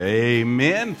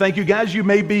Amen. Thank you, guys. You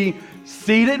may be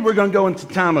seated. We're going to go into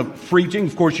time of preaching.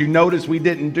 Of course, you notice we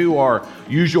didn't do our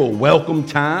usual welcome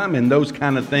time and those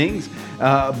kind of things,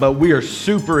 but we are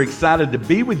super excited to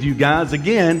be with you guys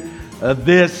again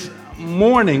this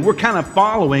morning. We're kind of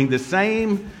following the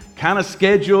same kind of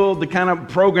schedule, the kind of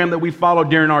program that we followed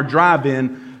during our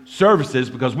drive-in services,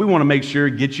 because we want to make sure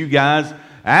to get you guys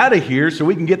out of here so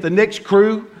we can get the next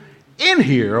crew in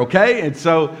here, okay? And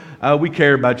so we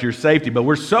care about your safety, but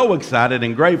we're so excited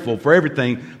and grateful for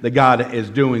everything that God is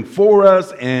doing for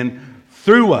us and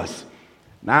through us.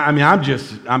 Now, I mean,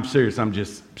 I'm serious. I'm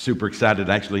just super excited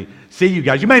to actually see you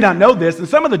guys. You may not know this. In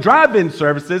some of the drive-in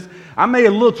services, I may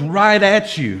have looked right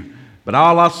at you, but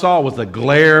all I saw was a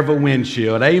glare of a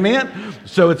windshield. Amen?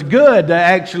 So it's good to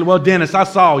actually, well, Dennis, I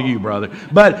saw you, brother.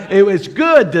 But it was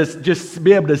good to just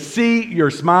be able to see your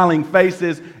smiling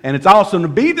faces, and it's awesome to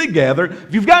be together.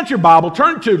 If you've got your Bible,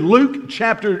 turn to Luke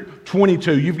chapter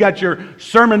 22. You've got your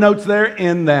sermon notes there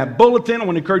in that bulletin. I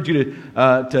want to encourage you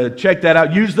to check that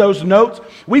out. Use those notes.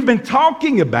 We've been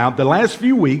talking about, the last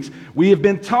few weeks, we have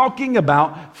been talking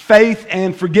about faith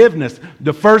and forgiveness.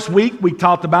 The first week, we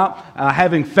talked about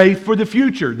having faith for the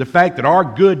future, the fact that our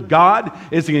good God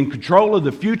is in control of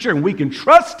the future and we can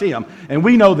trust Him, and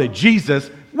we know that Jesus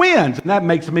wins, and that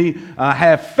makes me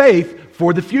have faith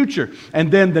for the future.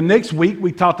 And then the next week,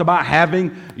 we talked about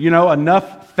having,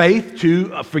 enough faith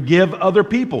to forgive other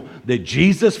people, that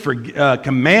Jesus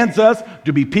commands us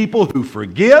to be people who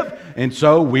forgive, and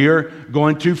so we're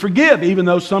going to forgive, even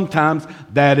though sometimes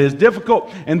that is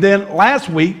difficult. And then last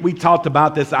week, we talked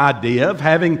about this idea of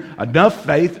having enough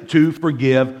faith to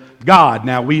forgive God.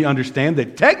 Now, we understand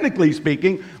that technically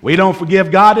speaking, we don't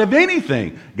forgive God of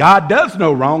anything. God does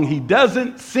no wrong. He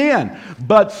doesn't sin.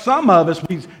 But some of us,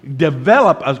 we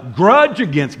develop a grudge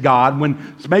against God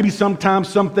when maybe sometimes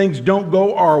some things don't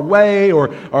go our way,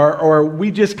 or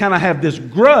we just kind of have this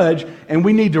grudge, and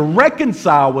we need to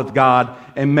reconcile with God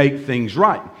and make things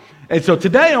right. And so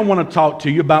today I want to talk to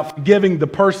you about forgiving the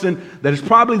person that is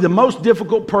probably the most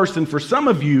difficult person for some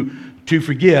of you to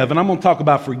forgive. And I'm going to talk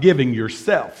about forgiving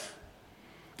yourself.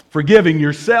 Forgiving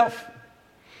yourself.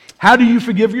 How do you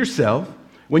forgive yourself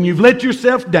when you've let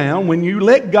yourself down, when you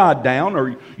let God down,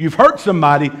 or you've hurt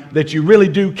somebody that you really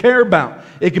do care about?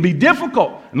 It can be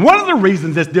difficult. And one of the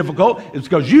reasons it's difficult is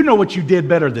because you know what you did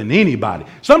better than anybody.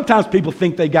 Sometimes people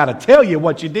think they got to tell you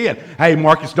what you did. Hey,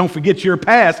 Marcus, don't forget your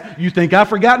past. You think I've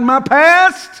forgotten my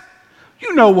past?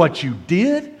 You know what you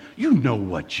did. You know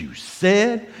what you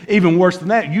said. Even worse than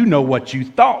that, you know what you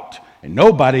thought. And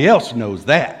nobody else knows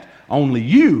that. Only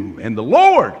you and the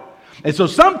Lord. And so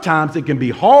sometimes it can be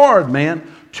hard, man,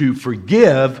 to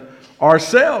forgive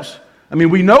ourselves. I mean,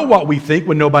 we know what we think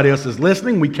when nobody else is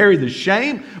listening. We carry the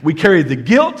shame. We carry the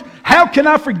guilt. How can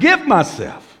I forgive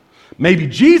myself? Maybe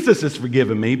Jesus has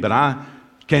forgiven me, but I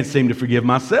can't seem to forgive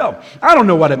myself. I don't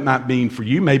know what it might mean for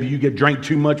you. Maybe you drank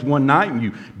too much one night and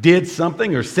you did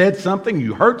something or said something,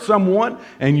 you hurt someone,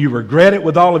 and you regret it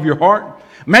with all of your heart.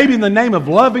 Maybe in the name of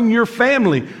loving your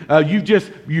family,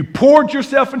 you poured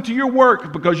yourself into your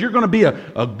work because you're going to be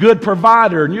a good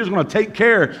provider and you're going to take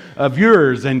care of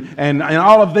yours and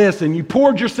all of this, and you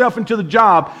poured yourself into the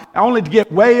job only to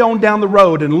get way on down the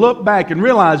road and look back and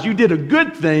realize you did a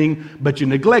good thing, but you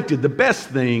neglected the best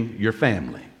thing, your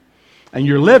family. And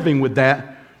you're living with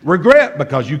that regret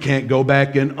because you can't go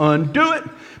back and undo it.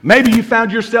 Maybe you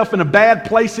found yourself in a bad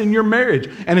place in your marriage,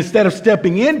 and instead of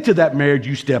stepping into that marriage,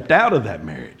 you stepped out of that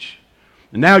marriage.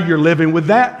 And now you're living with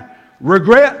that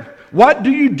regret. What do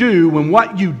you do when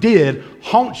what you did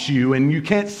haunts you and you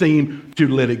can't seem to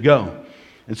let it go?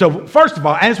 And so, first of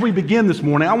all, as we begin this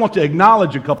morning, I want to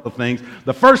acknowledge a couple of things.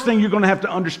 The first thing you're going to have to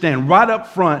understand right up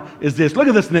front is this. Look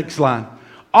at this next slide.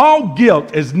 All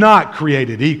guilt is not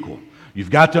created equal. You've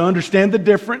got to understand the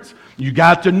difference. You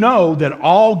got to know that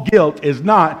all guilt is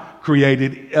not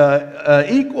created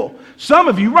equal. Some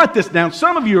of you, write this down,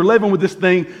 some of you are living with this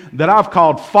thing that I've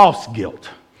called false guilt.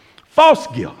 False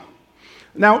guilt.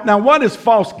 Now, what is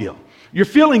false guilt? You're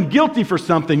feeling guilty for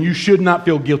something you should not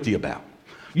feel guilty about.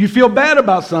 You feel bad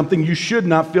about something you should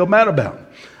not feel bad about.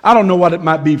 I don't know what it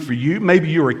might be for you. Maybe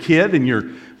you're a kid and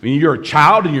you're a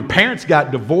child and your parents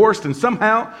got divorced, and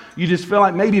somehow you just feel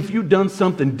like maybe if you'd done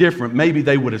something different, maybe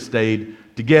they would have stayed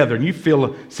together, and you feel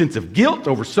a sense of guilt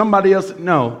over somebody else.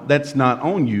 No, that's not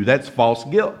on you. That's false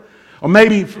guilt. Or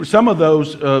maybe for some of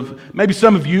those, maybe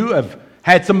some of you have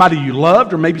had somebody you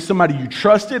loved, or maybe somebody you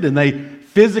trusted, and they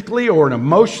physically or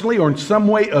emotionally or in some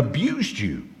way abused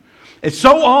you. It's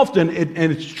so often,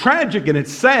 and it's tragic and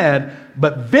it's sad,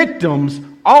 but victims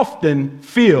often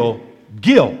feel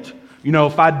guilt.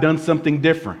 If I'd done something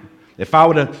different. If I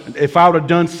would have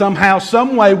done somehow,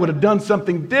 some way, would have done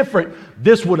something different,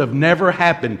 this would have never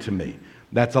happened to me.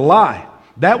 That's a lie.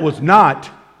 That was not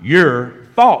your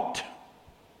fault.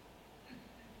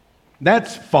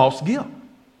 That's false guilt.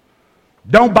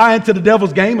 Don't buy into the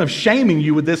devil's game of shaming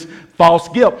you with this false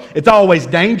guilt. It's always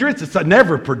dangerous, it's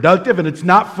never productive, and it's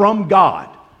not from God.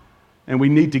 And we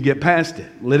need to get past it.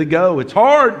 Let it go. It's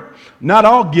hard. Not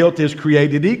all guilt is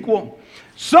created equal.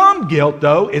 Some guilt,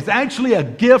 though, is actually a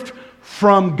gift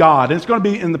from God. And it's going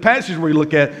to be in the passage we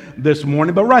look at this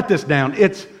morning, but write this down.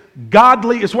 It's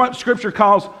godly, it's what Scripture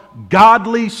calls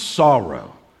godly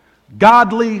sorrow.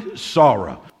 Godly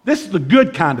sorrow. This is the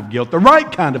good kind of guilt, the right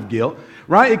kind of guilt,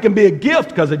 right? It can be a gift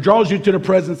because it draws you to the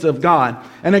presence of God.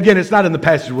 And again, it's not in the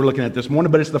passage we're looking at this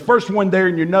morning, but it's the first one there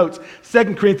in your notes.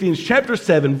 2 Corinthians chapter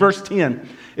 7, verse 10.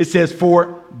 It says,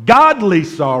 for godly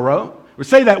sorrow, or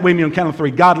say that with me on count of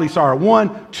three, godly sorrow.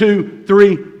 1, 2,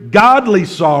 3. Godly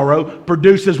sorrow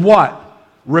produces what?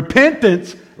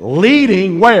 Repentance,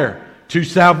 leading where? To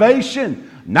salvation.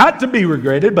 Not to be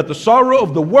regretted, but the sorrow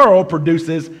of the world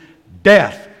produces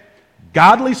death.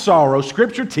 Godly sorrow,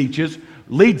 Scripture teaches,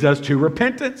 leads us to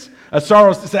repentance. A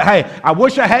sorrow is to say, hey, I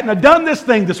wish I hadn't have done this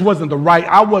thing. This wasn't the right.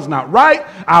 I was not right.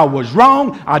 I was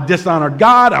wrong. I dishonored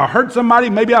God. I hurt somebody.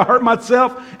 Maybe I hurt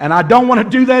myself, and I don't want to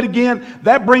do that again.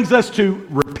 That brings us to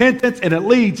repentance, and it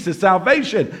leads to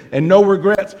salvation and no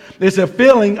regrets. It's a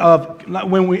feeling of,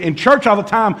 when we in church all the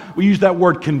time, we use that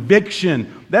word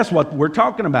conviction. That's what we're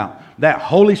talking about. That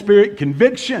Holy Spirit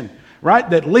conviction, right?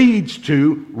 That leads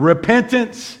to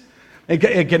repentance.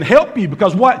 It can help you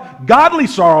because what godly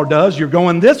sorrow does, you're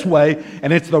going this way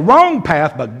and it's the wrong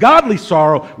path, but godly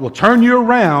sorrow will turn you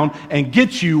around and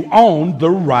get you on the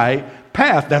right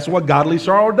path. That's what godly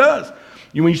sorrow does.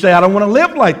 When you say, I don't want to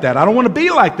live like that. I don't want to be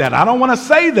like that. I don't want to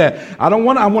say that. I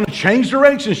want to change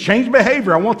directions, change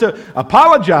behavior. I want to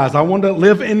apologize. I want to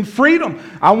live in freedom.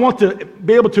 I want to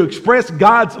be able to express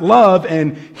God's love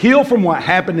and heal from what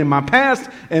happened in my past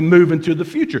and move into the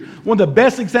future. One of the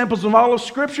best examples of all of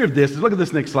Scripture of this, look at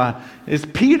this next slide, is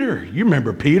Peter. You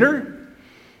remember Peter?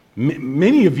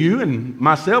 Many of you and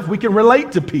myself, we can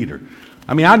relate to Peter.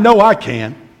 I mean, I know I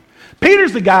can.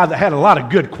 Peter's the guy that had a lot of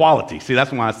good qualities. See,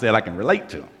 that's why I said I can relate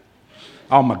to him.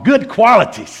 All my good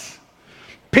qualities.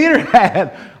 Peter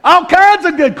had all kinds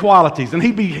of good qualities, and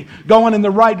he'd be going in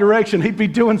the right direction. He'd be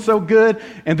doing so good,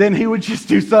 and then he would just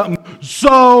do something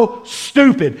so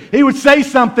stupid. He would say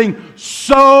something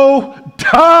so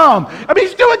dumb. I mean,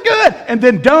 he's doing good, and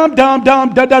then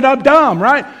dumb,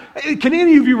 right? Can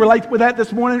any of you relate with that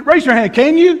this morning? Raise your hand.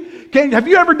 Can you? Have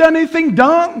you ever done anything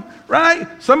dumb?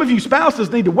 Right? Some of you spouses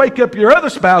need to wake up your other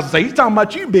spouse and say, he's talking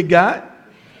about you, big guy.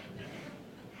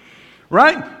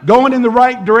 Right? Going in the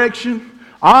right direction,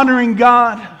 honoring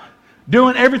God,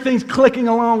 doing everything's clicking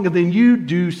along, and then you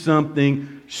do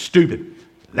something stupid.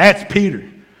 That's Peter.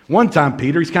 One time,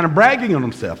 Peter, he's kind of bragging on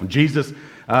himself, and Jesus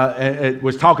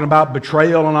was talking about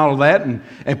betrayal and all of that,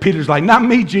 and Peter's like, not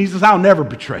me, Jesus, I'll never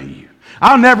betray you.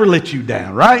 I'll never let you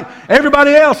down, right?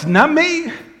 Everybody else, not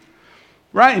me.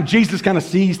 Right? And Jesus kind of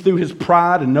sees through his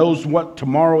pride and knows what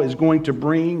tomorrow is going to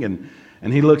bring. And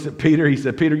he looks at Peter. He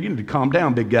said, Peter, you need to calm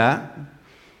down, big guy.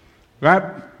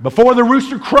 Right? Before the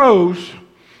rooster crows,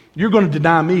 you're going to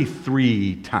deny me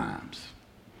 3 times.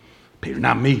 Peter,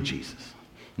 not me, Jesus.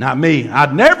 Not me.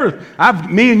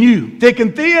 Me and you, thick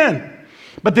and thin.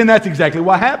 But then that's exactly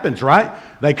what happens, right?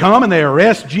 They come and they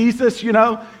arrest Jesus,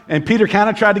 and Peter kind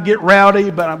of tried to get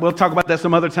rowdy, but we'll talk about that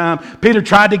some other time. Peter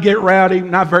tried to get rowdy,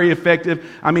 not very effective.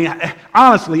 I mean,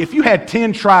 honestly, if you had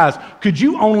 10 tries, could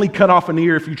you only cut off an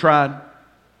ear if you tried?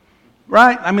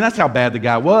 Right? I mean, that's how bad the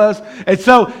guy was. And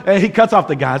so he cuts off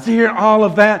the guy's ear, all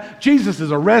of that. Jesus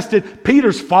is arrested.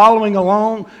 Peter's following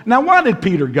along. Now, why did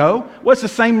Peter go? What's the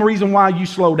same reason why you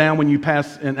slow down when you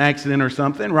pass an accident or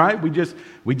something, right?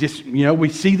 We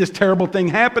see this terrible thing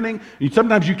happening.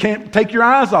 Sometimes you can't take your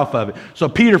eyes off of it. So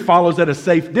Peter follows at a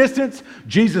safe distance.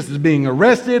 Jesus is being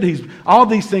arrested. All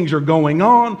these things are going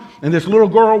on. And this little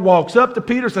girl walks up to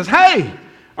Peter and says, hey,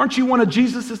 aren't you one of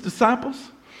Jesus' disciples?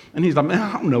 And he's like, man,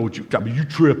 I don't know what you're talking about. You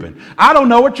tripping. I don't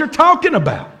know what you're talking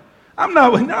about. I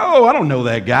don't know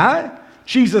that guy.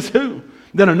 Jesus who?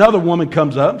 Then another woman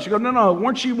comes up. She goes, no,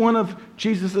 weren't you one of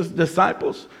Jesus'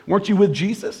 disciples? Weren't you with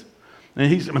Jesus?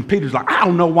 And Peter's like, I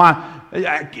don't know why.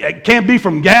 It can't be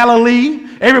from Galilee.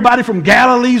 Everybody from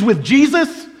Galilee's with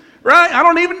Jesus, right? I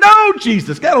don't even know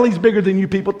Jesus. Galilee's bigger than you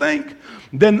people think.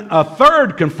 Then a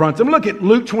third confronts him. Look at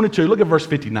Luke 22. Look at verse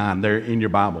 59 there in your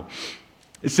Bible.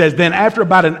 It says, then after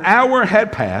about an hour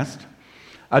had passed,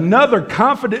 another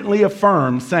confidently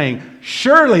affirmed, saying,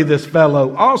 surely this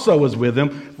fellow also was with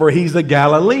him, for he's a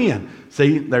Galilean.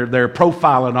 See, they're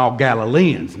profiling all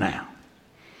Galileans now.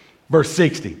 Verse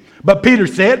 60. But Peter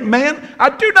said, man, I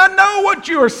do not know what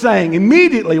you are saying.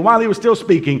 Immediately, while he was still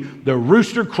speaking, the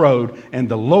rooster crowed and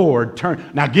the Lord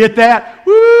turned. Now get that?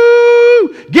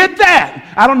 Woo! Get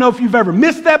that! I don't know if you've ever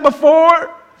missed that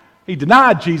before. He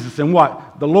denied Jesus, and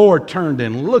what? The Lord turned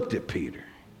and looked at Peter.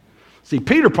 See,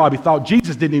 Peter probably thought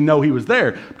Jesus didn't even know he was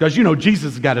there because,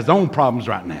 Jesus has got his own problems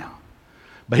right now.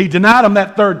 But he denied him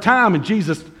that third time, and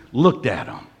Jesus looked at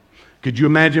him. Could you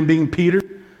imagine being Peter?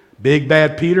 Big,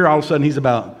 bad Peter. All of a sudden, he's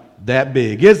about that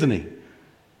big, isn't he?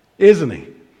 Isn't he?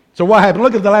 So what happened?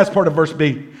 Look at the last part of verse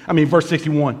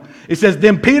 61. It says,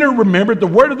 then Peter remembered the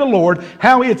word of the Lord,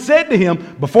 how he had said to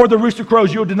him, before the rooster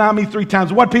crows, you'll deny me 3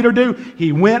 times. What did Peter do?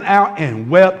 He went out and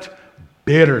wept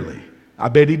bitterly. I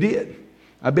bet he did.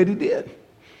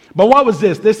 But what was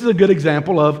this? This is a good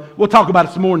example of, we'll talk about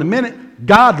it some more in a minute,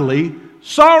 godly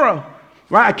sorrow.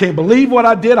 Right? I can't believe what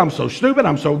I did. I'm so stupid.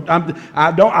 I'm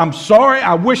sorry.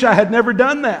 I wish I had never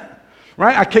done that.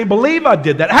 Right? I can't believe I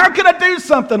did that. How could I do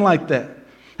something like that?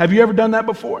 Have you ever done that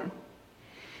before?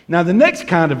 Now, the next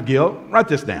kind of guilt, write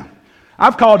this down.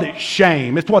 I've called it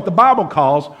shame. It's what the Bible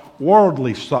calls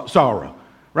worldly sorrow.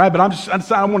 Right? But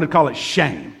I want to call it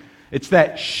shame. It's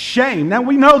that shame. Now,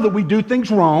 we know that we do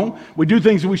things wrong. We do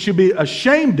things that we should be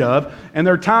ashamed of. And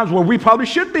there are times where we probably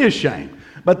should be ashamed.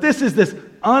 But this is this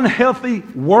unhealthy,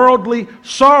 worldly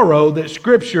sorrow that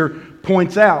Scripture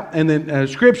points out. And then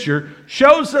Scripture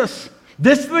shows us.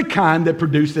 This is the kind that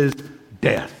produces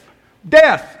death.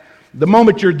 Death. The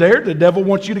moment you're there, the devil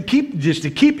wants you to keep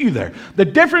you there. The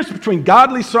difference between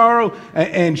godly sorrow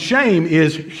and shame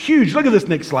is huge. Look at this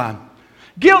next slide.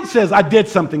 Guilt says I did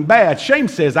something bad. Shame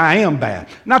says I am bad.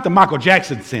 Not the Michael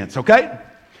Jackson sense, okay?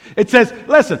 It says,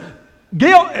 listen,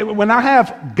 guilt, when I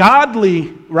have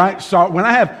godly, right, sorrow, when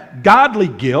I have godly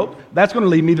guilt, that's going to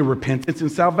lead me to repentance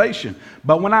and salvation.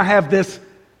 But when I have this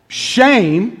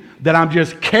shame that I'm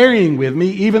just carrying with me,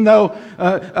 even though,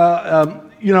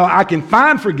 I can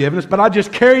find forgiveness, but I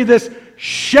just carry this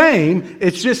shame.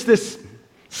 It's just this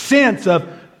sense of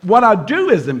what I do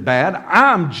isn't bad.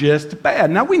 I'm just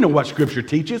bad. Now, we know what Scripture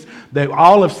teaches, that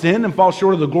all have sinned and fall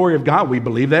short of the glory of God. We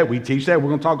believe that. We teach that. We're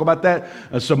going to talk about that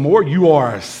some more. You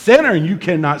are a sinner and you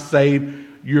cannot save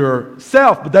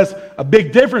yourself. But that's a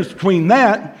big difference between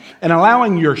that and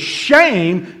allowing your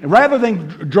shame, rather than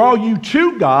draw you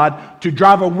to God, to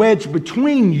drive a wedge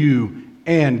between you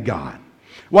and God.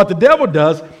 What the devil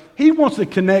does, he wants to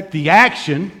connect the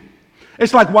action.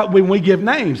 It's like when we give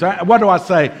names. What do I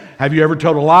say? Have you ever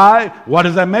told a lie? What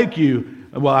does that make you?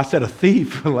 Well, I said a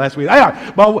thief last week.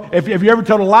 Well, if you ever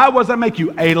told a lie, what does that make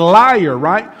you? A liar,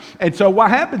 right? And so what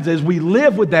happens is we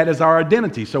live with that as our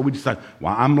identity. So we just say,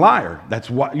 well, I'm a liar. That's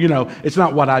what, it's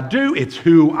not what I do, it's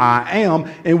who I am.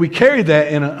 And we carry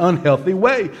that in an unhealthy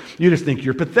way. You just think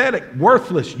you're pathetic,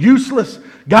 worthless, useless.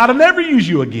 God will never use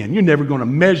you again. You're never going to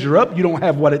measure up. You don't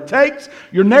have what it takes.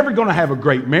 You're never going to have a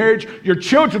great marriage. Your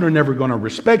children are never going to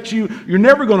respect you. You're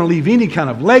never going to leave any kind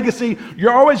of legacy.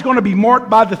 You're always going to be marked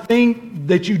by the thing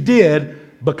that you did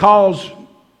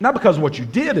not because what you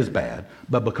did is bad,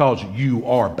 but because you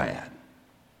are bad.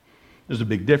 There's a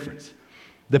big difference.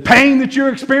 The pain that you're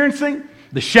experiencing,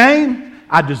 the shame,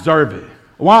 I deserve it.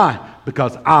 Why?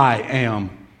 Because I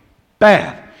am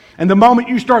bad. And the moment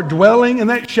you start dwelling in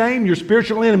that shame, your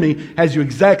spiritual enemy has you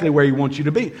exactly where he wants you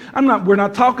to be. We're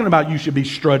not talking about you should be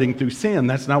strutting through sin.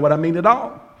 That's not what I mean at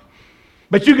all.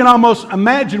 But you can almost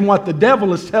imagine what the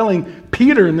devil is telling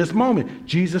Peter in this moment.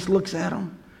 Jesus looks at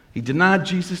him. He denied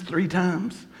Jesus 3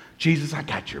 times. Jesus, I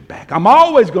got your back. I'm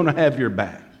always going to have your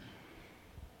back.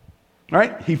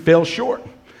 Right? He fell short.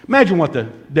 Imagine what the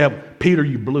devil, Peter,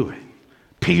 you blew it.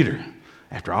 Peter,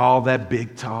 after all that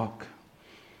big talk,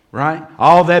 right?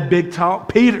 All that big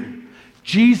talk. Peter,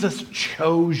 Jesus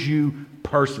chose you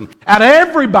personally. Out of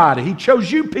everybody, he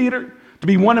chose you, Peter, to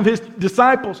be one of his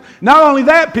disciples. Not only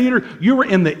that, Peter, you were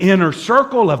in the inner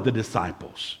circle of the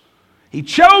disciples. He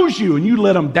chose you and you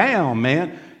let him down,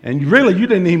 man. And really, you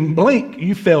didn't even blink.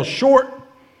 You fell short.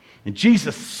 And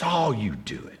Jesus saw you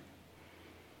do it.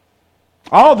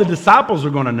 All the disciples are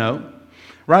going to know,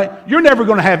 right? You're never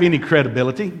going to have any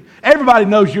credibility. Everybody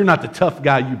knows you're not the tough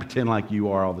guy you pretend like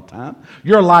you are all the time.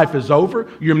 Your life is over.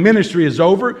 Your ministry is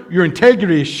over. Your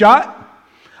integrity is shot.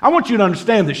 I want you to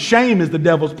understand that shame is the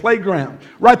devil's playground.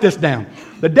 Write this down.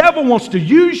 The devil wants to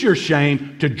use your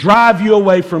shame to drive you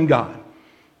away from God.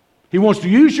 He wants to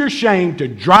use your shame to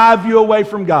drive you away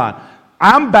from God.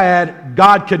 I'm bad.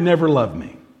 God could never love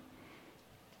me.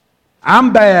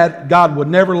 I'm bad, God would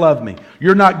never love me.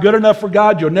 You're not good enough for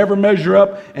God, you'll never measure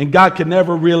up, and God can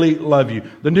never really love you.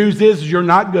 The news is you're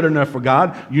not good enough for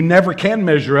God, you never can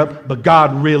measure up, but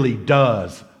God really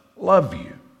does love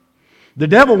you. The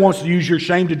devil wants to use your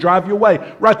shame to drive you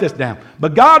away. Write this down.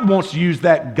 But God wants to use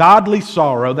that godly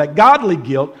sorrow, that godly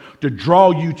guilt, to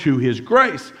draw you to His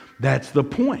grace. That's the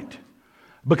point.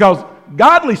 Because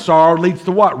godly sorrow leads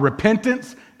to what?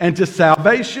 Repentance and to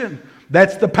salvation.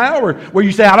 That's the power where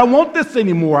you say, I don't want this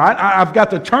anymore. I've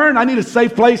got to turn. I need a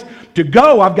safe place to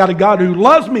go. I've got a God who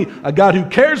loves me, a God who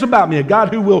cares about me, a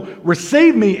God who will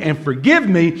receive me and forgive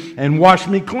me and wash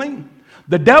me clean.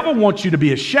 The devil wants you to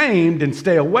be ashamed and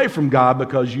stay away from God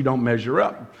because you don't measure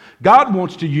up. God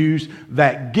wants to use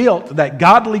that guilt, that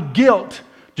godly guilt,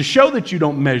 to show that you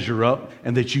don't measure up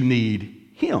and that you need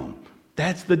Him.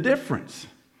 That's the difference.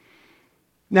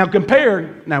 Now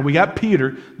we got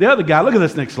Peter, the other guy. Look at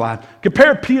this next slide.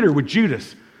 Compare Peter with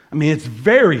Judas. I mean, it's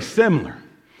very similar.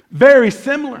 Very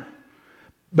similar.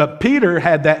 But Peter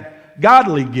had that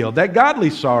godly guilt, that godly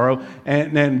sorrow,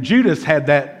 and Judas had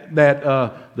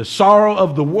the sorrow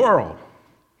of the world.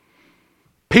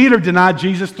 Peter denied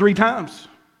Jesus 3 times.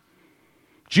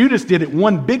 Judas did it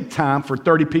one big time for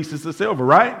 30 pieces of silver,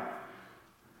 right?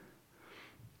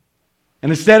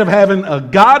 And instead of having a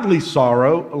godly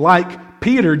sorrow like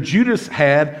Peter, Judas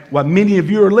had what many of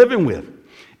you are living with.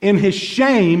 In his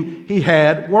shame, he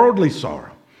had worldly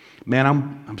sorrow. Man,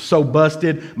 I'm so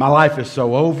busted. My life is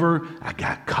so over. I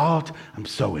got caught. I'm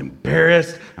so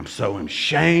embarrassed. I'm so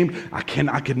ashamed. I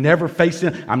could never face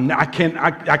it.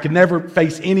 I could never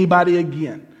face anybody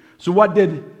again. So what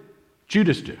did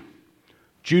Judas do?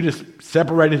 Judas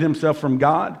separated himself from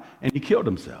God and he killed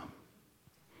himself.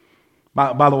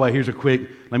 By the way,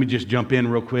 let me just jump in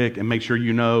real quick and make sure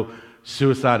you know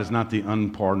suicide is not the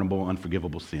unpardonable,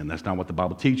 unforgivable sin. That's not what the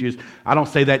Bible teaches. I don't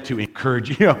say that to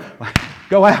encourage you,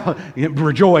 go out and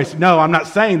rejoice. No, I'm not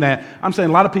saying that. I'm saying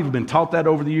a lot of people have been taught that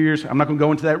over the years. I'm not going to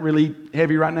go into that really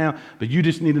heavy right now, but you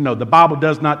just need to know the Bible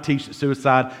does not teach that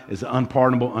suicide is an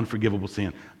unpardonable, unforgivable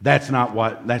sin. That's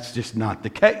just not the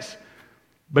case.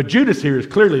 But Judas here is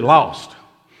clearly lost,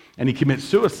 and he commits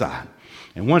suicide.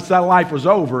 And once that life was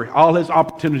over, all his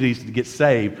opportunities to get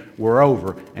saved were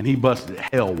over, and he busted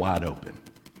hell wide open.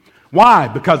 Why?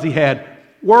 Because he had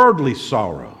worldly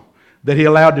sorrow that he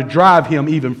allowed to drive him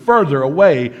even further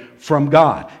away from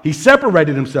God. He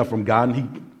separated himself from God, and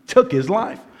he took his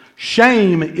life.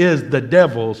 Shame is the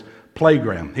devil's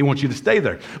playground. He wants you to stay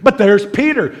there. But there's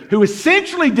Peter, who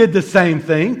essentially did the same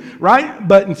thing, right?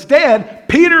 But instead,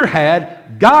 Peter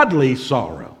had godly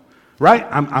sorrow. Right?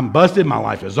 I'm busted. My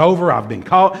life is over. I've been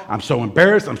caught. I'm so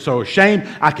embarrassed. I'm so ashamed.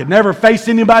 I could never face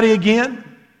anybody again.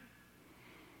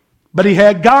 But he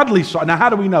had godly sorrow. Now, how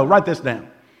do we know? Write this down.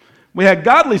 We had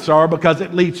godly sorrow because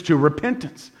it leads to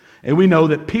repentance. And we know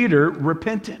that Peter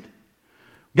repented.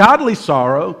 Godly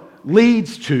sorrow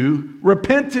leads to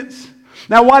repentance.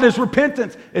 Now, what is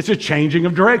repentance? It's a changing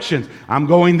of directions. I'm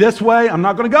going this way. I'm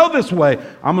not going to go this way.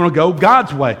 I'm going to go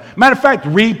God's way. Matter of fact,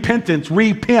 repentance,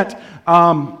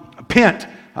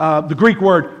 the Greek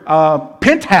word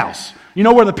penthouse. You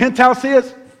know where the penthouse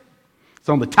is? It's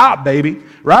on the top, baby,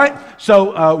 right?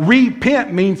 So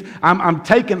repent means I'm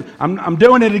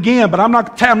doing it again, but I'm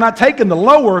not taking the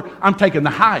lower, I'm taking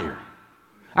the higher.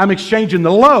 I'm exchanging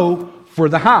the low for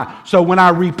the high. So when I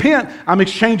repent, I'm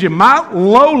exchanging my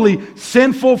lowly,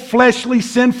 sinful, fleshly,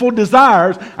 sinful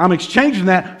desires. I'm exchanging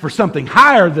that for something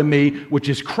higher than me, which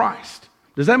is Christ.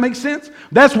 Does that make sense?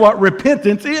 That's what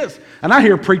repentance is. And I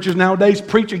hear preachers nowadays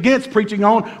preach against preaching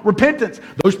on repentance.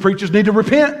 Those preachers need to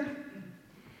repent.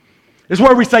 It's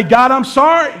where we say, God, I'm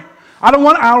sorry. I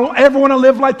don't ever want to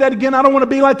live like that again. I don't want to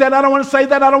be like that. I don't want to say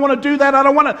that. I don't want to do that. I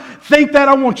don't want to think that.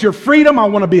 I want your freedom. I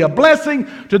want to be a blessing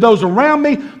to those around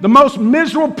me. The most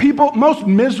miserable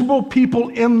people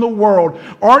in the world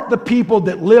aren't the people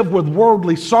that live with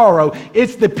worldly sorrow.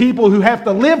 It's the people who have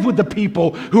to live with the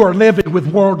people who are living with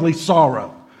worldly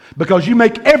sorrow. Because you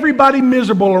make everybody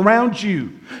miserable around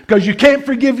you. Because you can't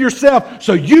forgive yourself,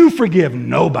 so you forgive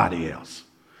nobody else.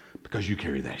 Because you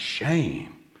carry that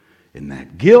shame and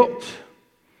that guilt.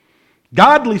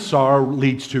 Godly sorrow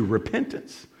leads to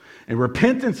repentance. And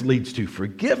repentance leads to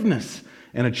forgiveness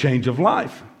and a change of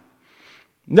life.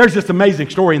 And there's this amazing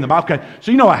story in the Bible. Okay,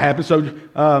 so you know what happened.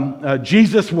 So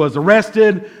Jesus was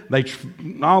arrested.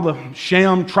 All the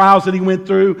sham trials that he went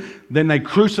through. Then they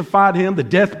crucified him, the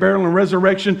death, burial, and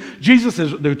resurrection.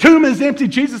 The tomb is empty.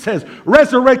 Jesus has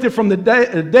resurrected from the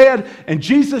dead. And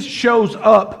Jesus shows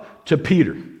up to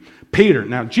Peter.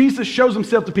 Now Jesus shows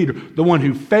himself to Peter, the one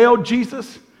who failed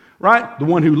Jesus, right? The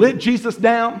one who let Jesus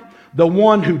down, the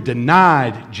one who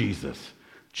denied Jesus.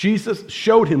 Jesus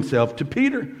showed himself to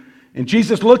Peter. And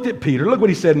Jesus looked at Peter. Look what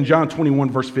he said in John 21,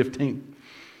 verse 15.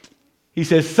 He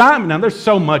says, Simon, now there's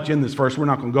so much in this verse we're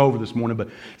not going to go over this morning, but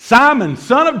Simon,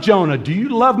 son of Jonah, do you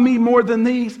love me more than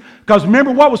these? Because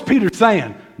remember, what was Peter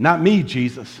saying? Not me,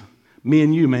 Jesus. Me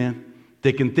and you, man.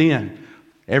 Thick and thin.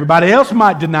 Everybody else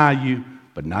might deny you,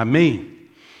 but not me.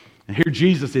 And here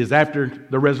Jesus is after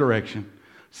the resurrection.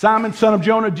 Simon, son of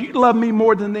Jonah, do you love me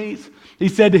more than these? He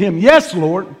said to him, yes,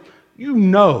 Lord, you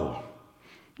know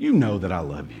that I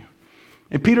love you.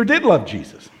 And Peter did love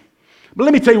Jesus. But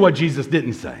let me tell you what Jesus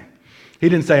didn't say. He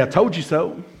didn't say, I told you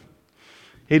so.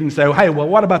 He didn't say, hey, well,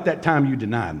 what about that time you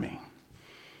denied me?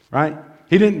 Right?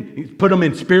 He didn't put him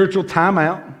in spiritual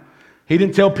timeout. He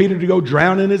didn't tell Peter to go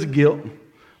drown in his guilt.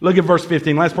 Look at verse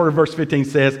 15. Last part of verse 15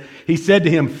 says, he said to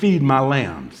him, feed my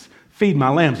lambs. Feed my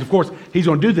lambs. Of course, he's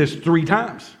going to do this 3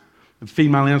 times.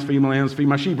 Feed my lambs, feed my lambs, feed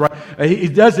my sheep, right? He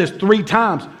does this 3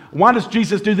 times. Why does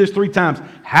Jesus do this 3 times?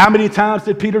 How many times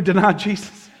did Peter deny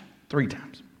Jesus? 3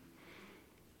 times.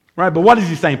 Right, but what is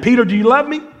he saying? Peter, do you love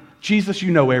me? Jesus,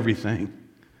 you know everything.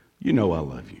 You know I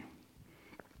love you.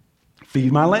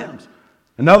 Feed my lambs.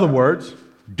 In other words,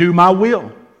 do my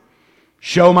will.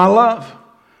 Show my love.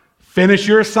 Finish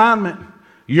your assignment.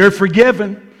 You're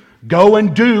forgiven. Go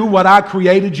and do what I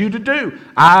created you to do.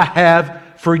 I have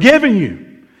forgiven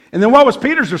you. And then what was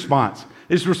Peter's response?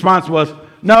 His response was,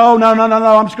 no.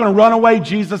 I'm just going to run away,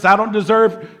 Jesus. I don't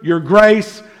deserve your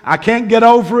grace. I can't get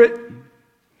over it.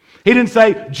 He didn't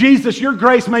say, Jesus, your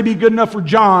grace may be good enough for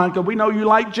John, because we know you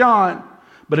like John,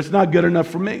 but it's not good enough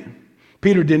for me.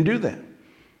 Peter didn't do that.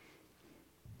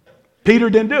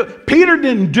 Peter didn't do it. Peter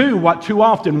didn't do what too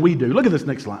often we do. Look at this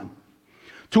next line.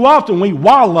 Too often we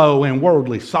wallow in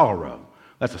worldly sorrow.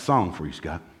 That's a song for you,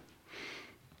 Scott.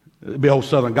 It'd be an old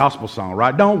Southern gospel song,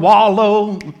 right? Don't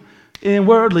wallow in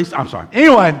worldly... I'm sorry.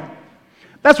 Anyway,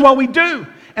 that's what we do.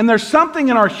 And there's something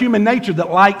in our human nature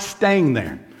that likes staying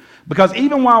there. Because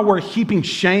even while we're heaping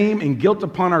shame and guilt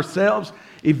upon ourselves,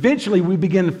 eventually we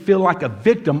begin to feel like a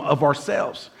victim of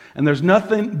ourselves. And there's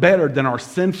nothing better than our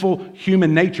sinful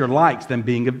human nature likes than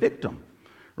being a victim,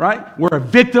 right? We're a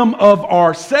victim of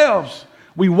ourselves.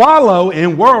 We wallow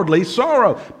in worldly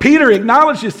sorrow. Peter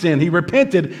acknowledged his sin. He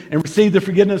repented and received the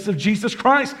forgiveness of Jesus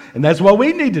Christ. And that's what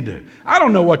we need to do. I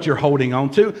don't know what you're holding on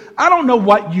to. I don't know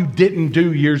what you didn't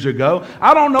do years ago.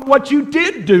 I don't know what you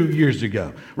did do years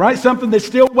ago, right? Something that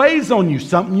still weighs on you,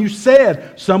 something you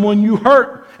said, someone you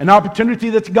hurt, an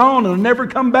opportunity that's gone and will never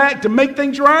come back to make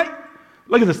things right.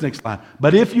 Look at this next slide.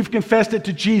 But if you've confessed it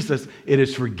to Jesus, it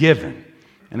is forgiven.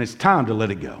 And it's time to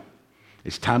let it go.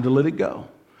 It's time to let it go.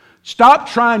 Stop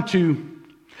trying to,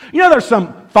 there's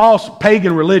some false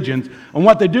pagan religions, and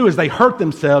what they do is they hurt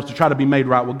themselves to try to be made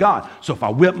right with God. So if I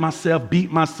whip myself,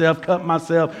 beat myself, cut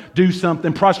myself, do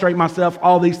something, prostrate myself,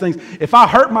 all these things, if I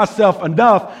hurt myself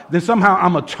enough, then somehow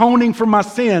I'm atoning for my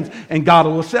sins and God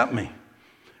will accept me.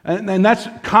 And that's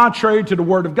contrary to the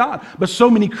Word of God. But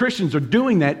so many Christians are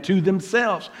doing that to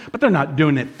themselves. But they're not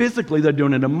doing it physically. They're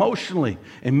doing it emotionally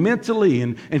and mentally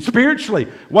and spiritually.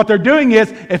 What they're doing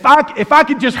is, if I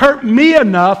could just hurt me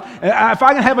enough, if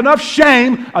I can have enough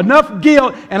shame, enough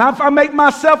guilt, and if I make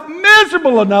myself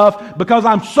miserable enough because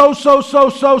I'm so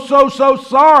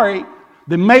sorry,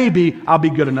 then maybe I'll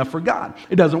be good enough for God.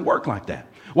 It doesn't work like that.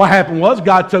 What happened was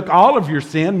God took all of your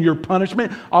sin, your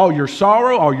punishment, all your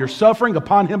sorrow, all your suffering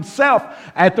upon himself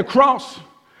at the cross.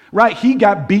 Right? He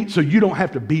got beat so you don't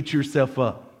have to beat yourself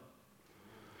up.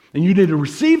 And you need to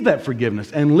receive that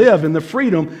forgiveness and live in the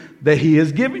freedom that he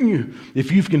has given you.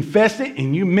 If you've confessed it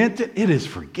and you meant it, it is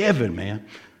forgiven, man.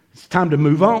 It's time to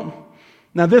move on.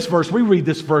 Now this verse, we read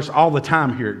this verse all the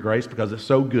time here at Grace because it's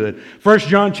so good. 1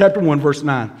 John chapter 1, verse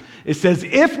 9. It says,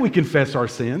 if we confess our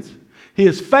sins, he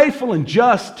is faithful and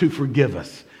just to forgive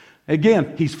us.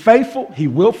 Again, he's faithful, he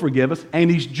will forgive us,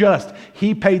 and he's just.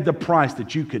 He paid the price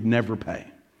that you could never pay.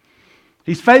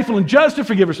 He's faithful and just to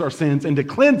forgive us our sins and to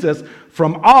cleanse us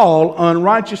from all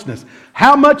unrighteousness.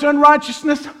 How much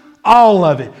unrighteousness? All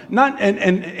of it.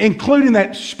 And including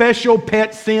that special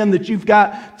pet sin that you've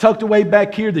got tucked away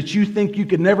back here that you think you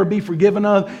could never be forgiven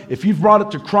of. If you've brought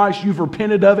it to Christ, you've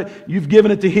repented of it, you've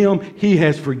given it to him, he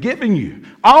has forgiven you.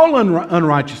 All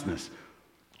unrighteousness.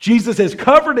 Jesus has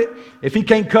covered it. If he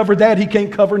can't cover that, he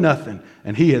can't cover nothing.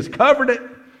 And he has covered it.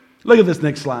 Look at this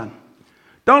next slide.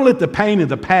 Don't let the pain of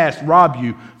the past rob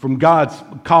you from God's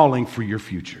calling for your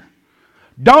future.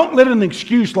 Don't let an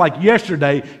excuse like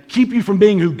yesterday keep you from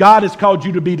being who God has called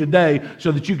you to be today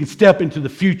so that you can step into the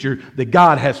future that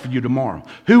God has for you tomorrow.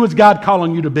 Who is God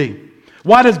calling you to be?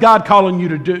 What is God calling you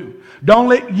to do? Don't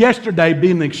let yesterday be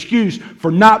an excuse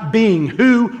for not being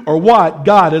who or what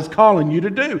God is calling you to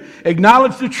do.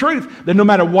 Acknowledge the truth that no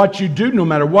matter what you do, no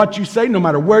matter what you say, no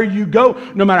matter where you go,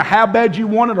 no matter how bad you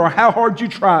want it or how hard you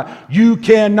try, you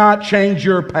cannot change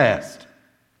your past.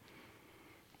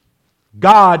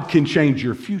 God can change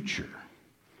your future.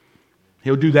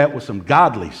 He'll do that with some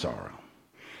godly sorrow.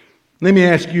 Let me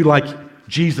ask you, like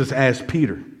Jesus asked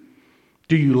Peter,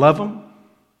 do you love him?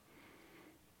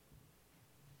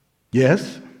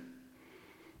 Yes?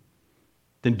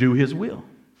 Then do his will.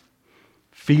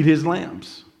 Feed his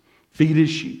lambs. Feed his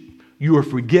sheep. You are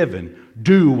forgiven.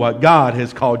 Do what God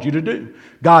has called you to do.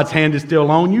 God's hand is still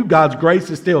on you. God's grace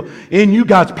is still in you.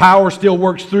 God's power still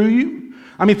works through you.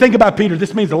 I mean, think about Peter.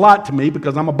 This means a lot to me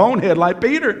because I'm a bonehead like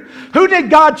Peter. Who did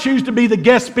God choose to be the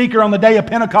guest speaker on the day of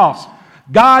Pentecost?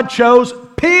 God chose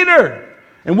Peter.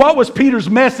 And what was Peter's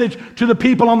message to the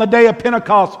people on the day of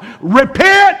Pentecost?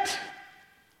 Repent!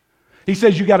 He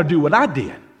says, you got to do what I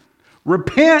did.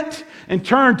 Repent and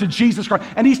turn to Jesus Christ.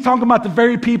 And he's talking about the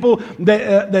very people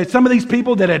that some of these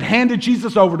people that had handed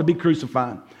Jesus over to be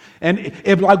crucified. And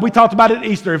if, like we talked about at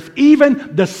Easter, if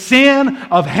even the sin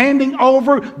of handing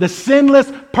over the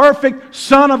sinless, perfect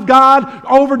Son of God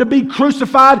over to be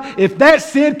crucified, if that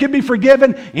sin can be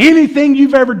forgiven, anything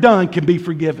you've ever done can be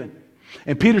forgiven.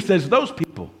 And Peter says, those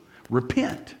people,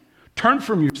 repent, turn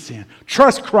from your sin,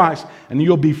 trust Christ, and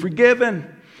you'll be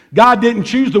forgiven. God didn't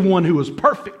choose the one who was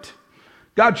perfect.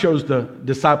 God chose the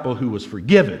disciple who was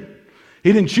forgiven.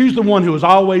 He didn't choose the one who was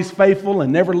always faithful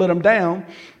and never let him down.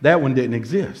 That one didn't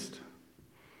exist.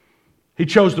 He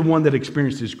chose the one that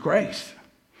experiences grace.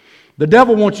 The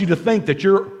devil wants you to think that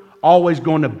you're always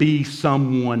going to be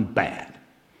someone bad.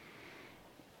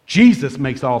 Jesus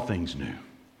makes all things new.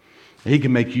 He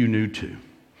can make you new too.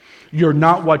 You're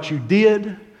not what you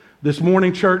did this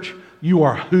morning, church. You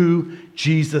are who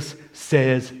Jesus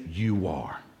says you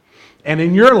are. And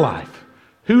in your life,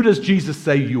 who does Jesus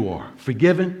say you are?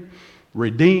 Forgiven,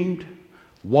 redeemed,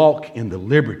 walk in the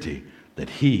liberty that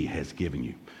he has given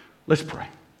you. Let's pray.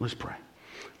 Let's pray.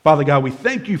 Father God, we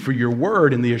thank you for your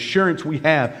word and the assurance we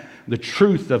have, the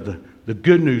truth of the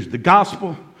good news, the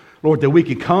gospel. Lord, that we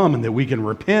can come and that we can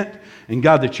repent. And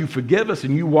God, that you forgive us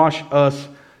and you wash us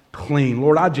clean.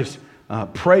 Lord, I just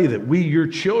pray that we, your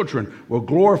children, will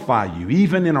glorify you,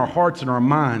 even in our hearts and our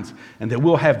minds, and that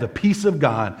we'll have the peace of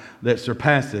God that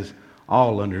surpasses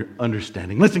all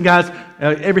understanding. Listen, guys,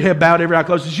 every head bowed, every eye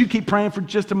closed. As you keep praying for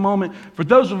just a moment, for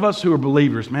those of us who are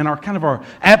believers, man, our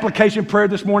application prayer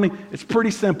this morning, it's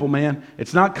pretty simple, man.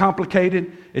 It's not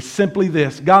complicated. It's simply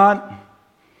this: God,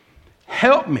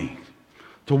 help me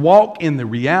to walk in the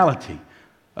reality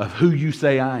of who you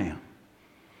say I am.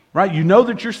 Right? You know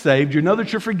that you're saved. You know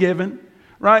that you're forgiven.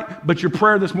 Right? But your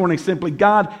prayer this morning is simply,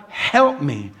 God, help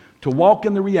me to walk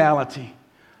in the reality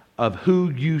of who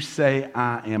you say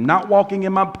I am. Not walking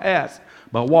in my past,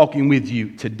 but walking with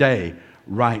you today,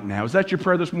 right now. Is that your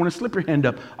prayer this morning? Slip your hand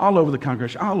up all over the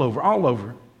congregation, all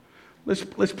over.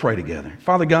 Let's pray together.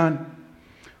 Father God,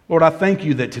 Lord, I thank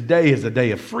you that today is a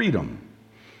day of freedom.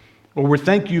 Lord, we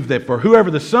thank you that for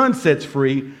whoever the Son sets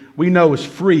free, we know is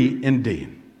free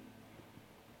indeed.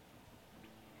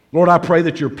 Lord, I pray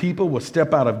that your people will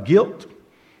step out of guilt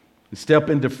and step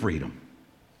into freedom.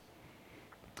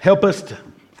 Help us to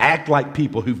act like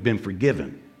people who've been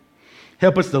forgiven.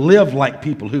 Help us to live like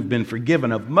people who've been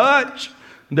forgiven of much.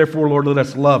 And therefore, Lord, let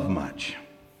us love much.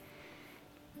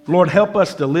 Lord, help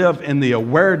us to live in the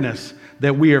awareness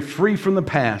that we are free from the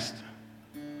past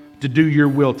to do your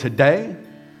will today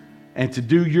and to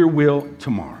do your will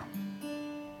tomorrow.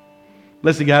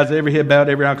 Listen, guys, every head bowed,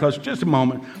 every eye closed. Just a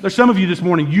moment. There's some of you this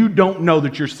morning, you don't know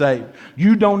that you're saved.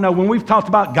 You don't know. When we've talked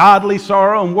about godly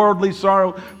sorrow and worldly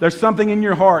sorrow, there's something in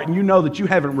your heart, and you know that you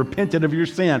haven't repented of your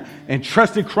sin and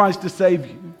trusted Christ to save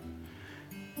you.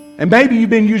 And maybe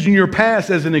you've been using your past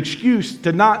as an excuse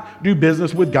to not do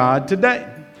business with God today.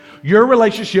 Your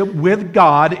relationship with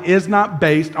God is not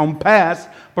based on past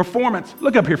performance.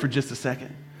 Look up here for just a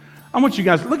second. I want you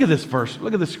guys, look at this verse.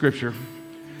 Look at this scripture.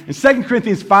 In 2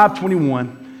 Corinthians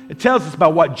 5:21, it tells us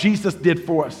about what Jesus did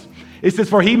for us. It says,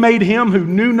 for he made him who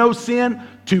knew no sin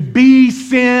to be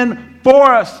sin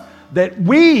for us, that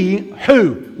we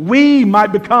might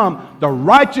become the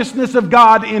righteousness of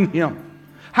God in him.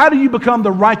 How do you become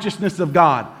the righteousness of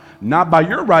God? Not by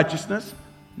your righteousness,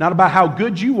 not about how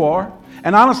good you are,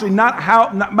 and honestly,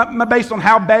 not based on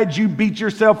how bad you beat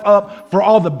yourself up for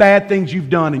all the bad things you've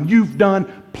done, and you've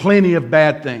done plenty of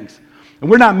bad things. And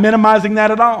we're not minimizing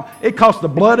that at all. It cost the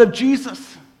blood of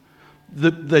Jesus.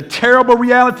 The terrible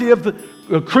reality of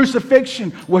the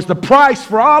crucifixion was the price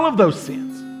for all of those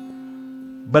sins.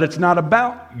 But it's not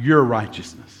about your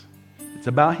righteousness. It's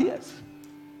about His.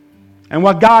 And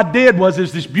what God did was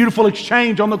there's this beautiful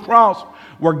exchange on the cross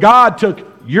where God took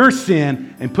your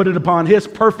sin and put it upon His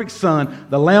perfect Son,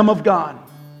 the Lamb of God,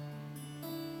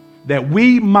 that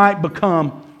we might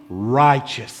become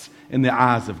righteous in the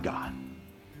eyes of God.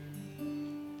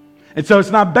 And so it's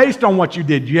not based on what you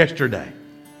did yesterday.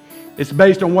 It's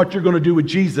based on what you're going to do with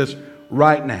Jesus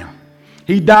right now.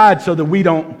 He died so that we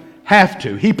don't have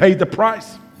to. He paid the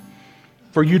price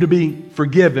for you to be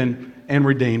forgiven and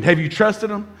redeemed. Have you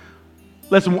trusted Him?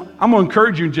 Listen, I'm going to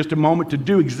encourage you in just a moment to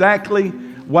do exactly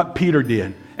what Peter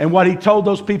did and what he told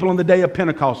those people on the day of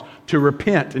Pentecost, to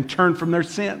repent and turn from their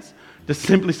sins. To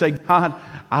simply say, God,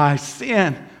 I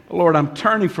sin. Lord, I'm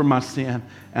turning from my sin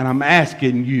and I'm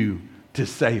asking you to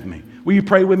save me. Will you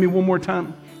pray with me one more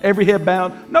time? Every head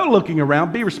bowed, no looking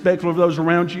around. Be respectful of those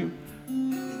around you.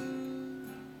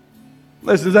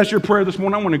 Listen, if that's your prayer this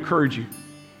morning, I want to encourage you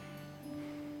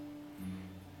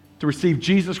to receive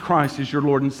Jesus Christ as your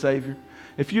Lord and Savior.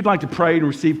 If you'd like to pray and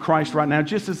receive Christ right now,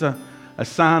 just as a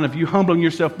sign of you humbling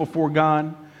yourself before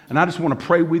God, and I just want to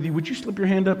pray with you, would you slip your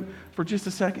hand up for just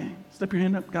a second? Slip your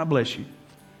hand up. God bless you.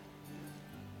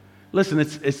 Listen,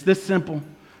 it's this simple.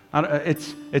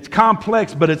 It's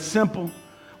complex, but it's simple.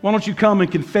 Why don't you come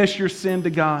and confess your sin to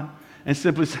God and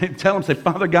simply tell Him,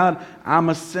 Father God, I'm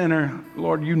a sinner.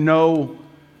 Lord, you know.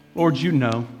 Lord, you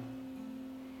know.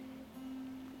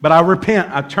 But I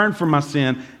repent. I turn from my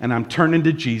sin, and I'm turning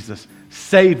to Jesus.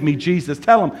 Save me, Jesus.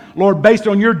 Tell Him, Lord, based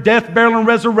on your death, burial, and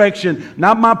resurrection,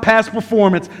 not my past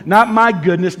performance, not my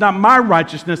goodness, not my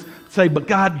righteousness, say, but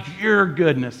God, your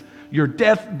goodness, your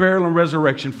death, burial, and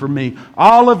resurrection for me.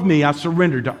 All of me, I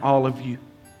surrender to all of you.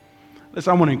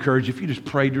 Listen, I want to encourage you, if you just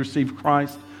prayed to receive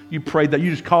Christ, you prayed that, you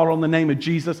just called on the name of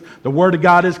Jesus, the Word of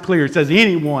God is clear. It says,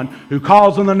 anyone who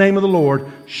calls on the name of the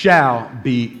Lord shall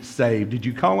be saved. Did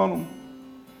you call on Him?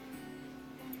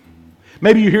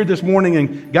 Maybe you're here this morning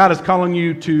and God is calling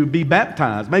you to be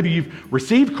baptized. Maybe you've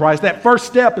received Christ. That first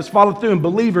step is followed through in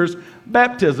believers'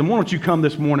 baptism. Why don't you come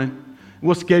this morning?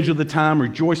 We'll schedule the time,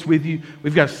 rejoice with you.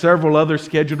 We've got several others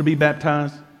scheduled to be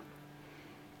baptized.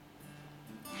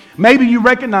 Maybe you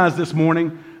recognize this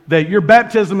morning that your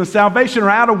baptism and salvation are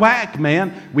out of whack,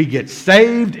 man. We get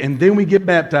saved and then we get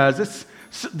baptized. It's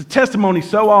the testimony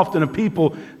so often of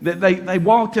people that they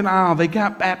walked an aisle, they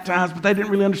got baptized, but they didn't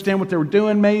really understand what they were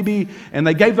doing maybe, and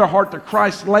they gave their heart to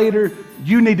Christ later.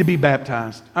 You need to be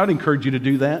baptized. I would encourage you to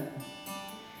do that.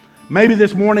 Maybe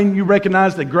this morning you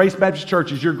recognize that Grace Baptist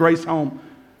Church is your Grace home,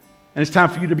 and it's time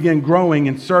for you to begin growing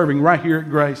and serving right here at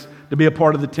Grace, to be a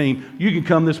part of the team. You can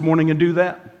come this morning and do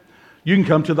that. You can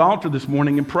come to the altar this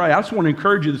morning and pray. I just want to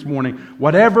encourage you this morning,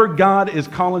 whatever God is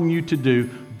calling you to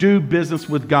do business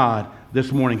with God this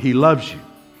morning. He loves you.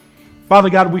 Father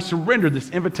God, we surrender this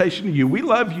invitation to you. We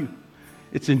love you.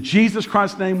 It's in Jesus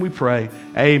Christ's name we pray.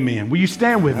 Amen. Will you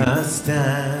stand with me? I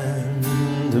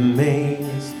stand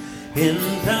amazed in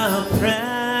the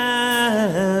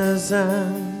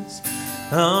presence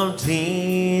of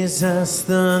Jesus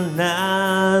the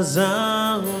Nazarene.